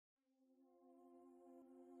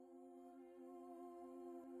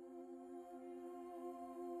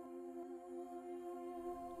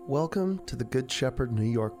Welcome to the Good Shepherd New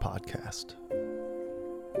York podcast.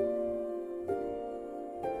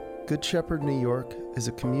 Good Shepherd New York is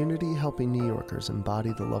a community helping New Yorkers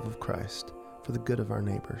embody the love of Christ for the good of our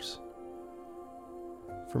neighbors.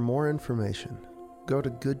 For more information, go to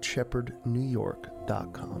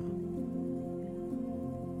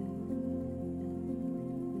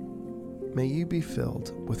goodshepherdnewyork.com. May you be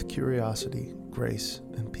filled with curiosity, grace,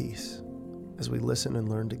 and peace as we listen and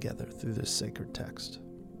learn together through this sacred text.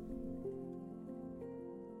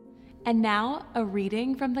 And now, a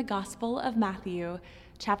reading from the Gospel of Matthew,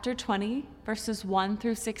 chapter 20, verses 1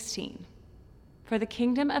 through 16. For the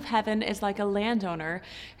kingdom of heaven is like a landowner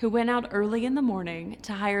who went out early in the morning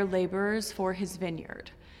to hire laborers for his vineyard.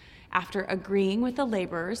 After agreeing with the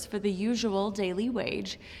laborers for the usual daily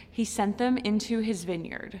wage, he sent them into his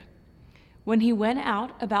vineyard. When he went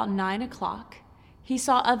out about 9 o'clock, he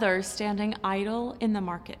saw others standing idle in the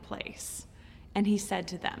marketplace, and he said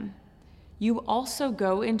to them, "You also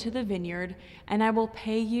go into the vineyard, and I will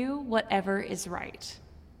pay you whatever is right."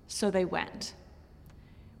 So they went.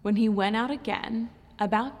 When he went out again,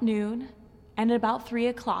 about noon, and about 3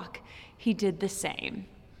 o'clock, he did the same.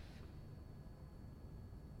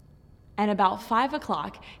 And about 5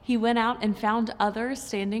 o'clock, he went out and found others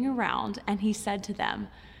standing around, and he said to them,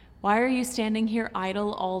 "Why are you standing here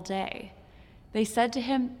idle all day?" They said to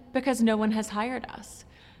him, "Because no one has hired us."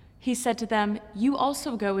 He said to them, "You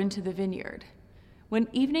also go into the vineyard." When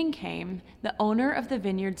evening came, the owner of the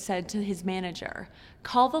vineyard said to his manager,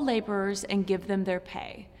 "Call the laborers and give them their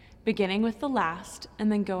pay, beginning with the last and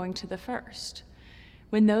then going to the first."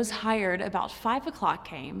 When those hired about 5 o'clock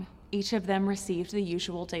came, each of them received the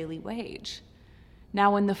usual daily wage.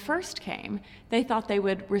 Now when the first came, they thought they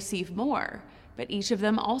would receive more, but each of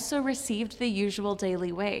them also received the usual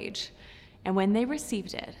daily wage. And when they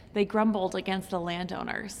received it, they grumbled against the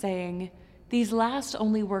landowner, saying, "These last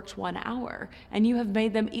only worked 1 hour, and you have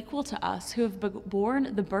made them equal to us who have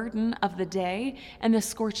borne the burden of the day and the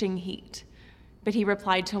scorching heat." But he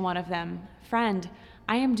replied to one of them, "Friend,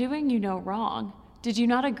 I am doing you no wrong. Did you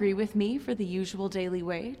not agree with me for the usual daily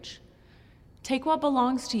wage? Take what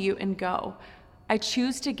belongs to you and go. I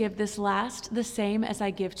choose to give this last the same as I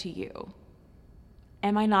give to you.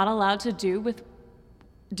 Am I not allowed to do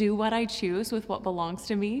what I choose with what belongs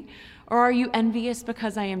to me? Or are you envious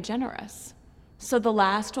because I am generous? So the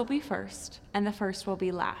last will be first, and the first will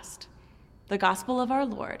be last." The Gospel of our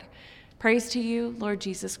Lord. Praise to you, Lord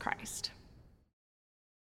Jesus Christ.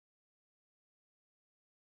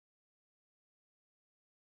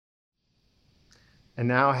 And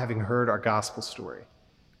now, having heard our gospel story,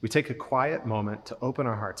 we take a quiet moment to open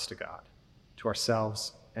our hearts to God, to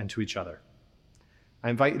ourselves, and to each other. I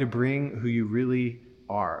invite you to bring who you really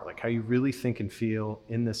are, like how you really think and feel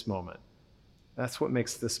in this moment. That's what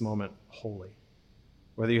makes this moment holy.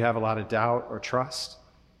 Whether you have a lot of doubt or trust,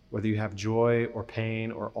 whether you have joy or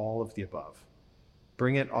pain or all of the above,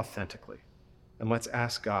 bring it authentically. And let's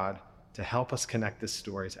ask God to help us connect this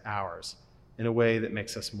story to ours in a way that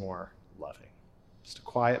makes us more loving. Just a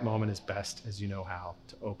quiet moment as best as you know how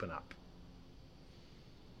to open up.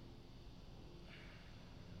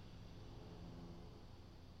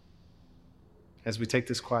 As we take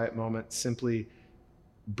this quiet moment, simply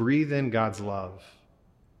breathe in God's love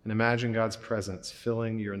and imagine God's presence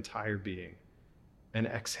filling your entire being, and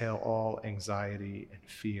exhale all anxiety and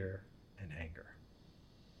fear and anger.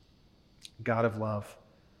 God of love,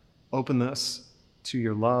 open us to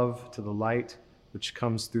your love, to the light which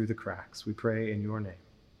comes through the cracks. We pray in your name.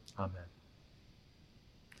 Amen.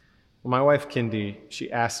 Well, my wife, Kindy,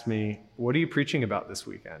 she asked me, "What are you preaching about this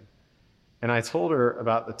weekend?" And I told her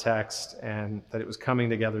about the text and that it was coming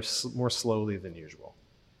together more slowly than usual.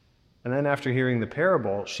 And then after hearing the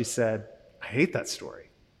parable, she said, "I hate that story."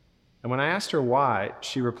 And when I asked her why,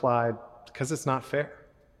 she replied, "Because it's not fair."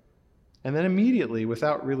 And then immediately,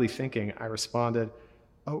 without really thinking, I responded,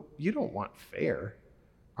 "Oh, you don't want fair.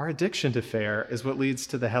 Our addiction to fair is what leads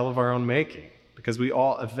to the hell of our own making, because we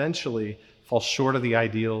all eventually fall short of the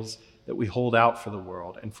ideals that we hold out for the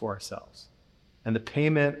world and for ourselves. And the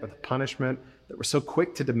payment or the punishment that we're so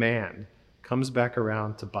quick to demand comes back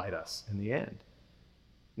around to bite us in the end."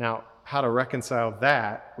 Now, how to reconcile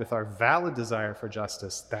that with our valid desire for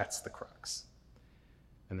justice, that's the crux.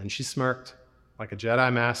 And then she smirked like a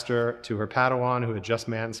Jedi master to her Padawan who had just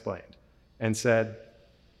mansplained and said,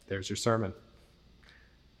 "There's your sermon."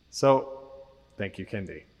 So, thank you,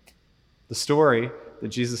 Kindy. The story that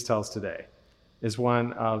Jesus tells today is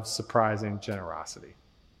one of surprising generosity.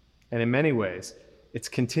 And in many ways, it's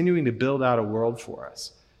continuing to build out a world for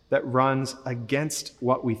us that runs against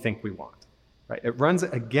what we think we want, right? It runs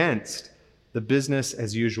against the business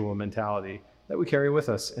as usual mentality that we carry with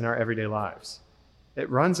us in our everyday lives. It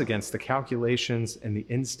runs against the calculations and the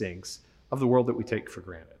instincts of the world that we take for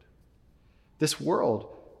granted. This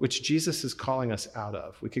world, which Jesus is calling us out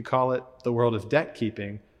of, we could call it the world of debt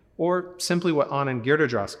keeping, or simply what Anand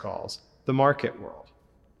Giridharadas calls the market world.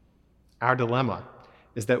 Our dilemma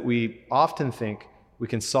is that we often think we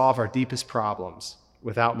can solve our deepest problems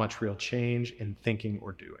without much real change in thinking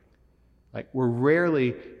or doing. Like, we're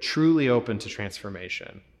rarely truly open to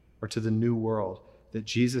transformation or to the new world that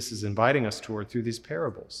Jesus is inviting us toward through these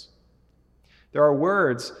parables. There are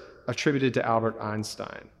words attributed to Albert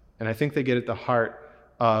Einstein, and I think they get at the heart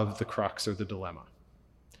of the crux or the dilemma.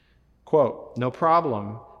 Quote, "No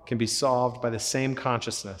problem can be solved by the same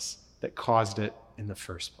consciousness that caused it in the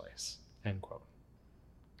first place." End quote.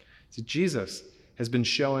 So Jesus has been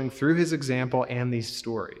showing through his example and these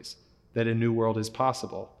stories that a new world is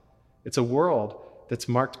possible. It's a world that's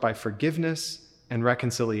marked by forgiveness and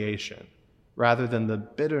reconciliation, rather than the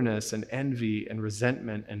bitterness and envy and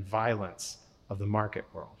resentment and violence of the market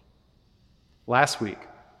world. Last week,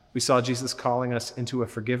 we saw Jesus calling us into a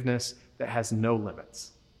forgiveness that has no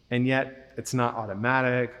limits, and yet it's not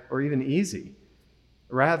automatic or even easy.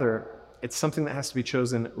 Rather, it's something that has to be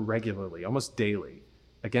chosen regularly, almost daily,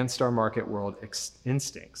 against our market world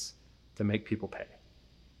instincts to make people pay.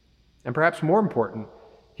 And perhaps more important,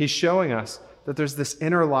 he's showing us that there's this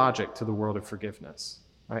inner logic to the world of forgiveness.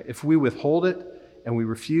 Right? If we withhold it and we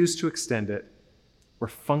refuse to extend it, we're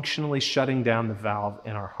functionally shutting down the valve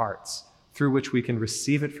in our hearts through which we can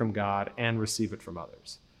receive it from God and receive it from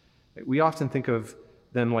others. We often think of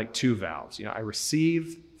them like two valves. I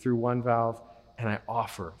receive through one valve and I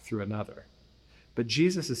offer through another. But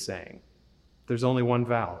Jesus is saying there's only one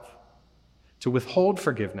valve. To withhold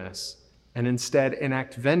forgiveness and instead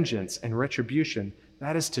enact vengeance and retribution,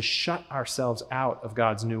 that is to shut ourselves out of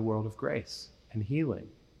God's new world of grace and healing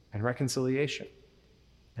and reconciliation.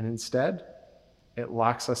 And instead, it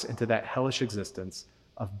locks us into that hellish existence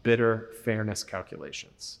of bitter fairness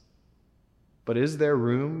calculations. But is there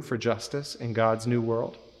room for justice in God's new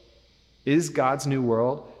world? Is God's new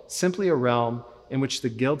world simply a realm in which the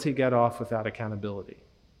guilty get off without accountability,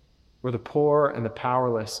 where the poor and the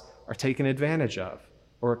powerless are taken advantage of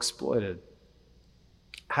or exploited?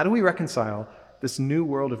 How do we reconcile this new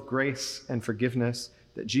world of grace and forgiveness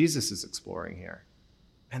that Jesus is exploring here,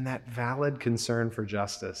 and that valid concern for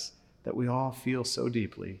justice that we all feel so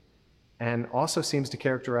deeply, and also seems to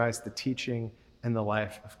characterize the teaching and the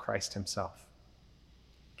life of Christ himself?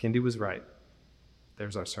 Kindy was right.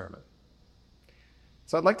 There's our sermon.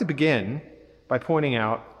 So I'd like to begin by pointing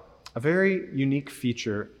out a very unique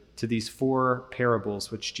feature to these four parables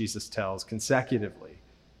which Jesus tells consecutively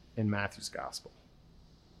in Matthew's gospel.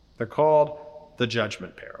 They're called the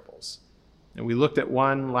judgment parables. And we looked at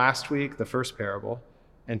one last week, the first parable,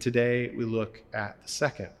 and today we look at the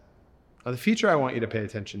second. Now, the feature I want you to pay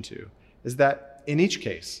attention to is that in each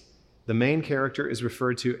case, the main character is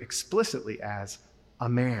referred to explicitly as a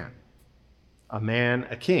man,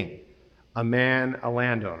 a king, a man, a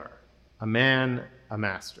landowner, a man, a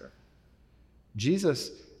master. Jesus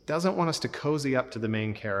doesn't want us to cozy up to the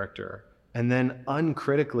main character and then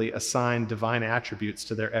uncritically assign divine attributes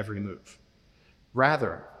to their every move.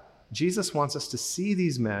 Rather, Jesus wants us to see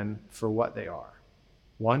these men for what they are,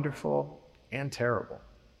 wonderful and terrible.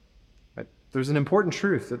 But there's an important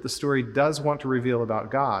truth that the story does want to reveal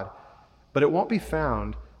about God, but it won't be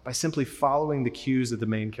found by simply following the cues of the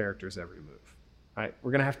main character's every move. Right?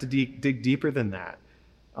 We're going to have to dig deeper than that,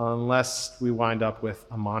 unless we wind up with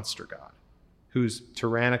a monster God whose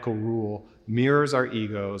tyrannical rule mirrors our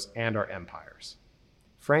egos and our empires.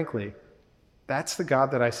 Frankly, that's the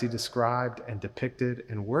God that I see described and depicted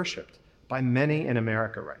and worshiped by many in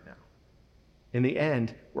America right now. In the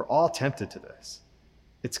end, we're all tempted to this.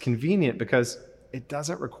 It's convenient because it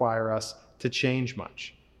doesn't require us to change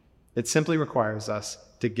much. It simply requires us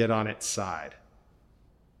to get on its side.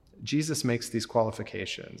 Jesus makes these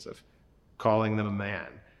qualifications of calling them a man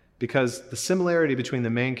because the similarity between the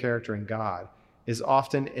main character and God is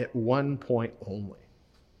often at one point only.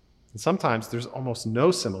 And sometimes there's almost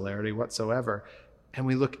no similarity whatsoever, and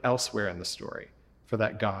we look elsewhere in the story for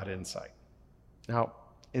that God insight. Now,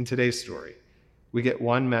 in today's story, we get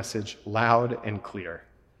one message loud and clear.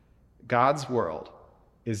 God's world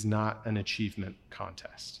is not an achievement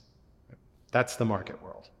contest. That's the market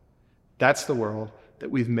world. That's the world that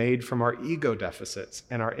we've made from our ego deficits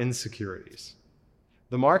and our insecurities.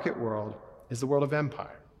 The market world is the world of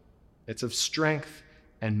empire. It's of strength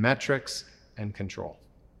and metrics and control.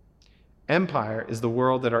 Empire is the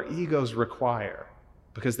world that our egos require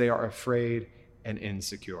because they are afraid and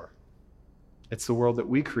insecure. It's the world that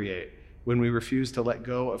we create when we refuse to let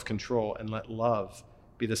go of control and let love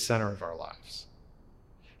be the center of our lives.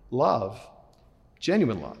 Love,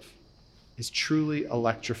 genuine love, is truly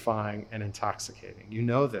electrifying and intoxicating. You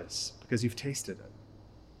know this because you've tasted it.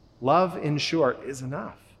 Love, in short, is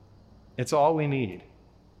enough. It's all we need.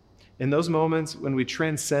 In those moments when we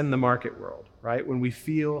transcend the market world, right? When we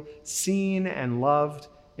feel seen and loved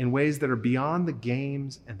in ways that are beyond the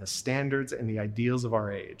games and the standards and the ideals of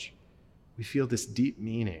our age, we feel this deep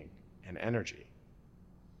meaning and energy.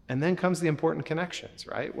 And then comes the important connections,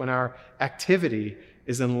 right? When our activity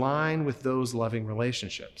is in line with those loving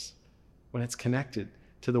relationships, when it's connected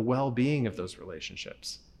to the well-being of those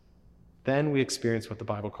relationships, then we experience what the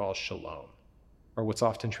Bible calls shalom, or what's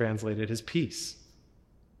often translated as peace.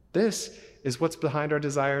 This is what's behind our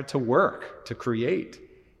desire to work, to create,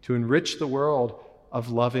 to enrich the world of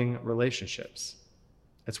loving relationships.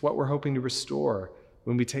 It's what we're hoping to restore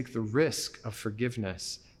when we take the risk of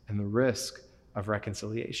forgiveness and the risk of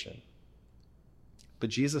reconciliation. But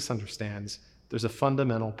Jesus understands there's a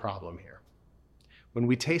fundamental problem here. When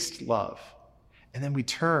we taste love and then we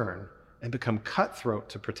turn and become cutthroat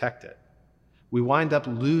to protect it, we wind up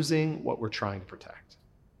losing what we're trying to protect.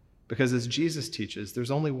 Because as Jesus teaches,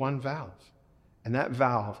 there's only one valve, and that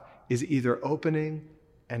valve is either opening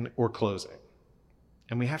or closing.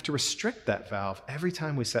 And we have to restrict that valve every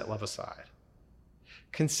time we set love aside.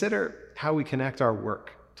 Consider how we connect our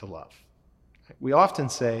work to love. We often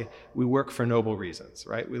say we work for noble reasons,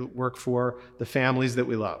 right? We work for the families that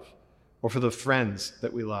we love, or for the friends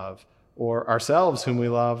that we love, or ourselves whom we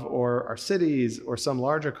love, or our cities, or some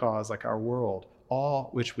larger cause like our world, all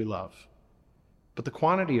which we love. But the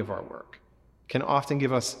quantity of our work can often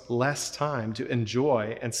give us less time to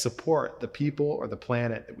enjoy and support the people or the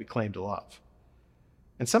planet that we claim to love.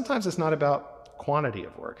 And sometimes it's not about quantity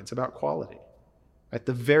of work, it's about quality. Right?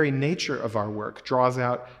 The very nature of our work draws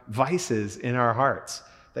out vices in our hearts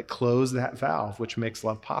that close that valve, which makes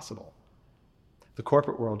love possible. The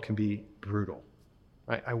corporate world can be brutal.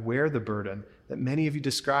 Right? I wear the burden that many of you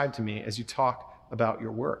describe to me as you talk about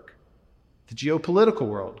your work. The geopolitical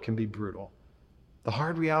world can be brutal. The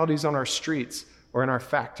hard realities on our streets or in our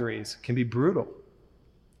factories can be brutal.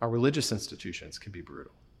 Our religious institutions can be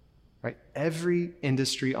brutal. Right? Every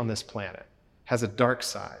industry on this planet has a dark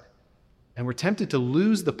side, and we're tempted to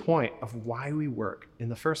lose the point of why we work in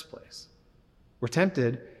the first place. We're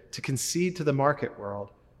tempted to concede to the market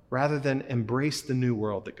world rather than embrace the new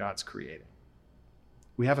world that God's creating.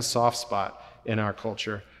 We have a soft spot in our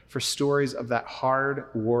culture for stories of that hard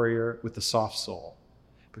warrior with the soft soul,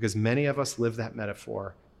 because many of us live that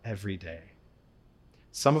metaphor every day.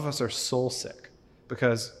 Some of us are soul sick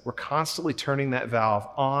because we're constantly turning that valve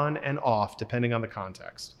on and off depending on the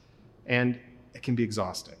context, and it can be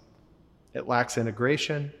exhausting. It lacks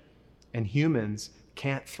integration, and humans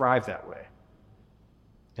can't thrive that way.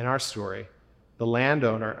 In our story, the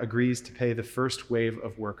landowner agrees to pay the first wave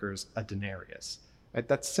of workers a denarius. Right?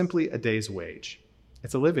 That's simply a day's wage.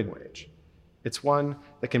 It's a living wage. It's one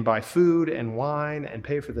that can buy food and wine and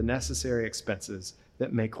pay for the necessary expenses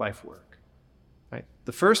that make life work. Right?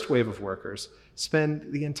 The first wave of workers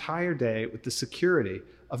spend the entire day with the security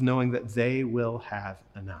of knowing that they will have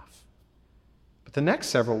enough. But the next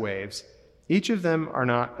several waves, each of them are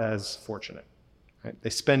not as fortunate. Right? They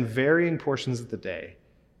spend varying portions of the day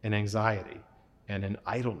in anxiety and in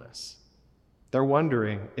idleness. They're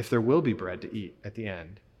wondering if there will be bread to eat at the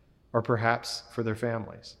end, or perhaps for their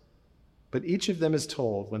families. But each of them is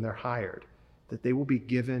told when they're hired that they will be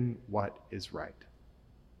given what is right.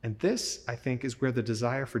 And this, I think, is where the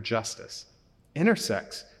desire for justice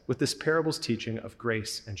intersects with this parable's teaching of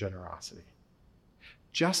grace and generosity.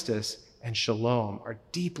 Justice and shalom are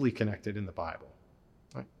deeply connected in the Bible.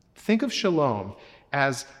 Right? Think of shalom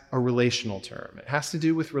as a relational term. It has to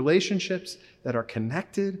do with relationships that are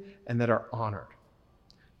connected and that are honored.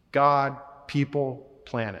 God, people,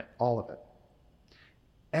 planet, all of it.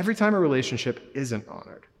 Every time a relationship isn't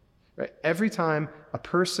honored, right? Every time a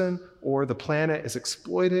person or the planet is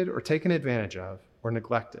exploited or taken advantage of or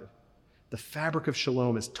neglected, the fabric of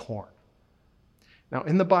shalom is torn. Now,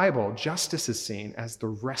 in the Bible, justice is seen as the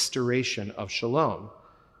restoration of shalom,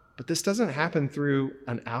 but this doesn't happen through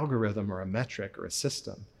an algorithm or a metric or a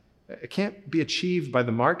system. It can't be achieved by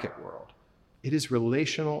the market world. It is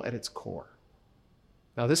relational at its core.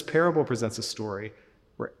 Now, this parable presents a story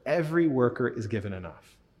where every worker is given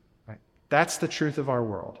enough. Right? That's the truth of our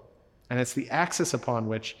world, and it's the axis upon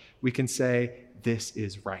which we can say this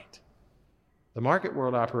is right. The market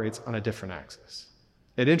world operates on a different axis.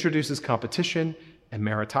 It introduces competition and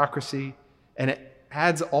meritocracy, and it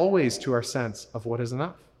adds always to our sense of what is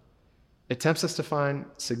enough. It tempts us to find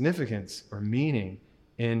significance or meaning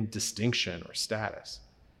in distinction or status.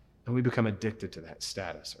 And we become addicted to that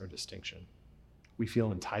status or distinction. We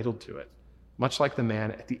feel entitled to it, much like the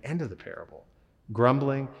man at the end of the parable,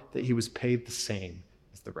 grumbling that he was paid the same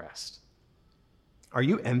as the rest. Are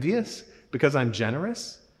you envious because I'm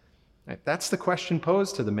generous? Right? That's the question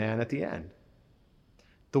posed to the man at the end.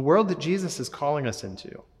 The world that Jesus is calling us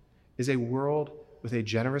into is a world with a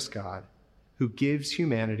generous God who gives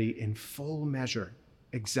humanity in full measure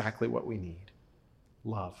exactly what we need: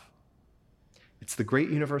 love. It's the great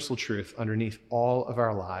universal truth underneath all of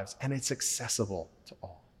our lives, and it's accessible to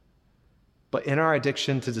all. But in our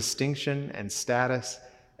addiction to distinction and status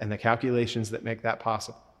and the calculations that make that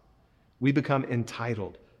possible, we become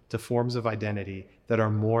entitled to forms of identity that are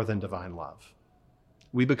more than divine love.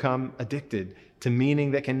 We become addicted to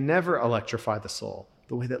meaning that can never electrify the soul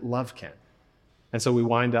the way that love can. And so we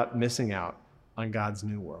wind up missing out on God's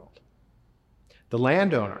new world. The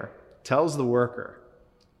landowner tells the worker,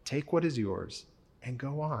 take what is yours and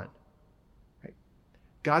go on. Right?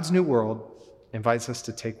 God's new world invites us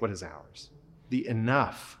to take what is ours, the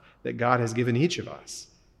enough that God has given each of us,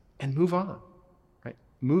 and move on. Right?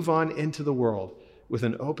 Move on into the world with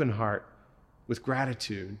an open heart, with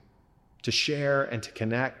gratitude, to share and to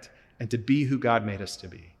connect and to be who God made us to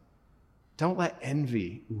be. Don't let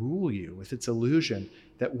envy rule you with its illusion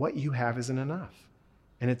that what you have isn't enough,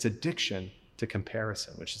 and its addiction to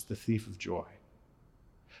comparison, which is the thief of joy.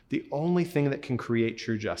 The only thing that can create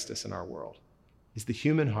true justice in our world is the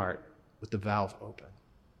human heart with the valve open.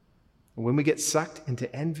 And when we get sucked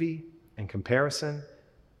into envy and comparison,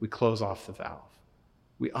 we close off the valve.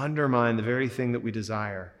 We undermine the very thing that we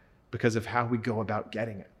desire because of how we go about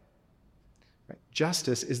getting it. Right?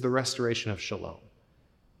 Justice is the restoration of shalom.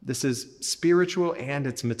 This is spiritual and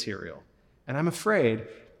it's material. And I'm afraid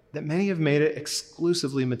that many have made it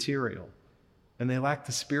exclusively material, and they lack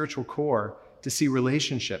the spiritual core to see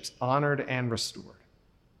relationships honored and restored,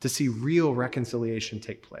 to see real reconciliation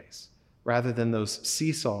take place, rather than those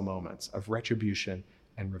seesaw moments of retribution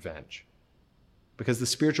and revenge. Because the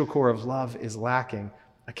spiritual core of love is lacking,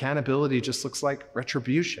 accountability just looks like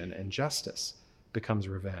retribution, and justice becomes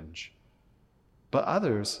revenge. But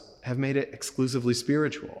others have made it exclusively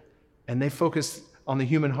spiritual, and they focus on the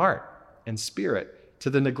human heart and spirit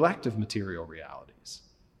to the neglect of material realities.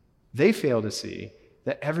 They fail to see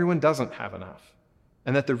that everyone doesn't have enough,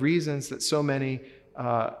 and that the reasons that so many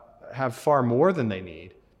have far more than they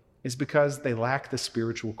need is because they lack the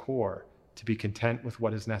spiritual core to be content with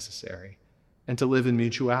what is necessary and to live in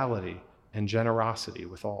mutuality and generosity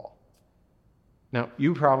with all. Now,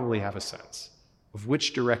 you probably have a sense of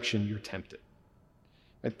which direction you're tempted.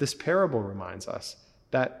 Right? This parable reminds us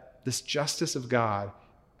that this justice of God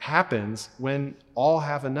happens when all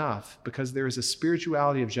have enough, because there is a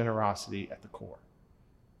spirituality of generosity at the core.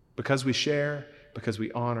 Because we share, because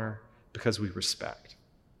we honor, because we respect.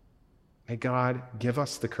 May God give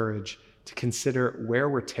us the courage to consider where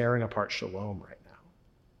we're tearing apart shalom right now.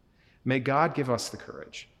 May God give us the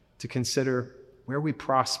courage to consider where we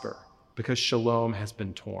prosper because shalom has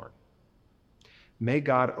been torn. May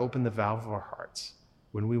God open the valve of our hearts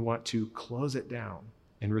when we want to close it down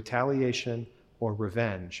in retaliation or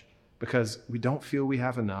revenge because we don't feel we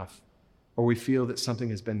have enough, or we feel that something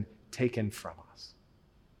has been taken from us.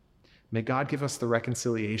 May God give us the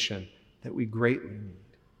reconciliation that we greatly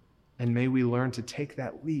need, and may we learn to take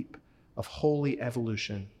that leap of holy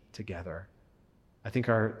evolution together. I think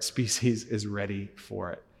our species is ready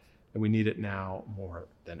for it, and we need it now more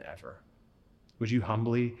than ever. Would you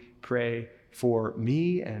humbly pray for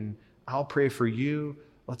me, and I'll pray for you.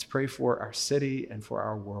 Let's pray for our city and for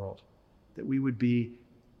our world, that we would be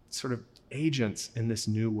sort of agents in this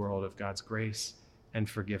new world of God's grace and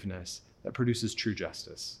forgiveness that produces true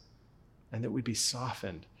justice, and that we'd be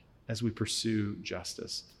softened as we pursue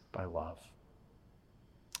justice by love.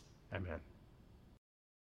 Amen.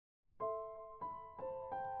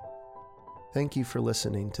 Thank you for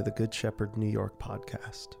listening to the Good Shepherd New York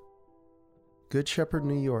podcast. Good Shepherd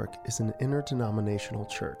New York is an interdenominational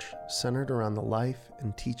church centered around the life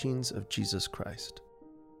and teachings of Jesus Christ.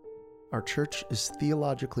 Our church is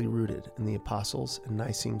theologically rooted in the Apostles' and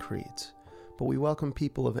Nicene Creeds, but we welcome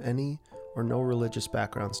people of any or no religious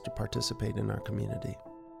backgrounds to participate in our community.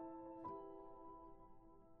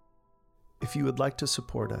 If you would like to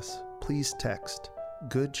support us, please text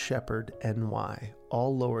Good Shepherd NY,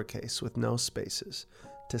 all lowercase with no spaces,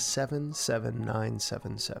 to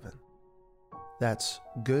 77977. That's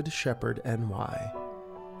Good Shepherd NY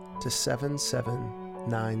to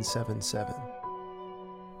 77977.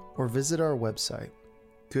 Or visit our website,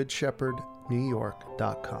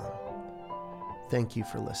 goodshepherdnewyork.com. Thank you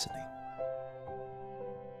for listening.